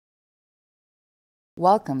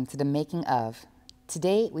Welcome to the making of.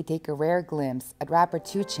 Today we take a rare glimpse at rapper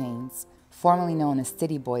 2Chainz, formerly known as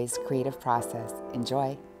City Boy's creative process.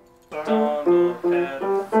 Enjoy. E-I-E-I-O.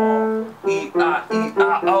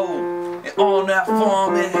 And on that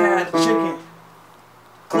farm it had a chicken.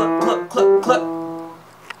 Cluck, cluck, cluck, cluck.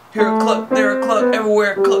 Here a cluck, there a cluck,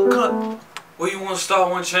 everywhere cluck, cluck. Where you want to start,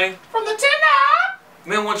 2Chainz? From the 10 up!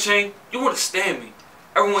 Man, 2Chainz, you understand me.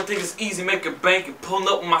 Everyone thinks it's easy making bank and pulling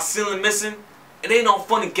up with my ceiling missing. It ain't all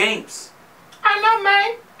fun and games. I know,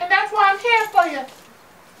 man, and that's why I'm here for you.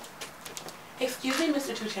 Excuse me,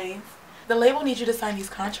 Mr. 2Chainz. The label needs you to sign these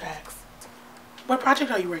contracts. What project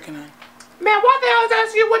are you working on? Man, what the hell is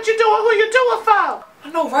asking you what you doing, who you do it for? I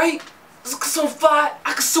know, right? Cause I'm fly,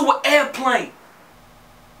 I can sue an airplane.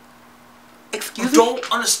 Excuse me? You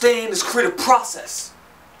don't understand this creative process.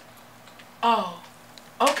 Oh,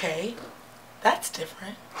 okay. That's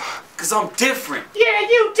different. Cause I'm different. Yeah,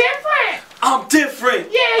 you different. I'm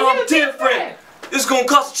different. Yeah, I'm you different. This gonna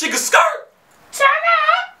cost a chicken skirt. Turn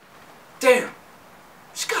up. Damn,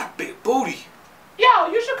 she got a big booty.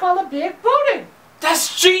 Yo, you should call her Big Booty.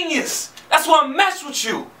 That's genius. That's why I mess with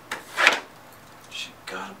you. She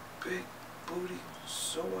got a big booty,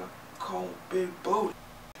 so I call her Big Booty.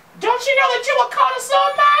 Don't you know that you were called a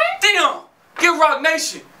son, man? Damn, get Rock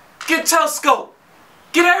Nation, get Telescope,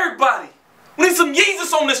 get everybody. We need some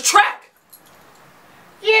Yeezus on this track.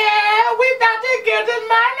 Yeah, we about to get the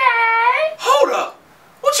money. Hold up.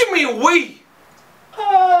 What you mean we?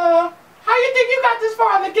 How you think you got this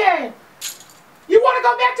far in the game? You want to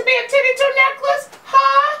go back to being Titty 2 Necklace?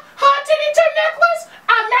 Huh, Titty 2 Necklace?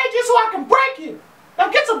 I made you so I can break you. Now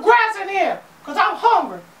get some grass in here, because I'm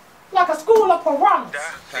hungry. Like a school of piranhas.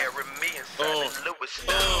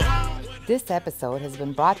 This episode has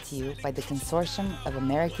been brought to you by the Consortium of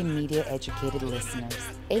American Media Educated Listeners,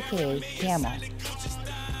 aka CAMEL.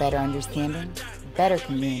 Better understanding, better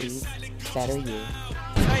communities, better you.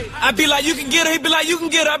 I be like, you can get her. He be like, you can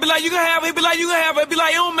get her. I be like, you can have her. He be like, you can have her. He be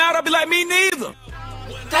like, it don't matter. I be like, me neither.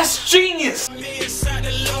 That's genius.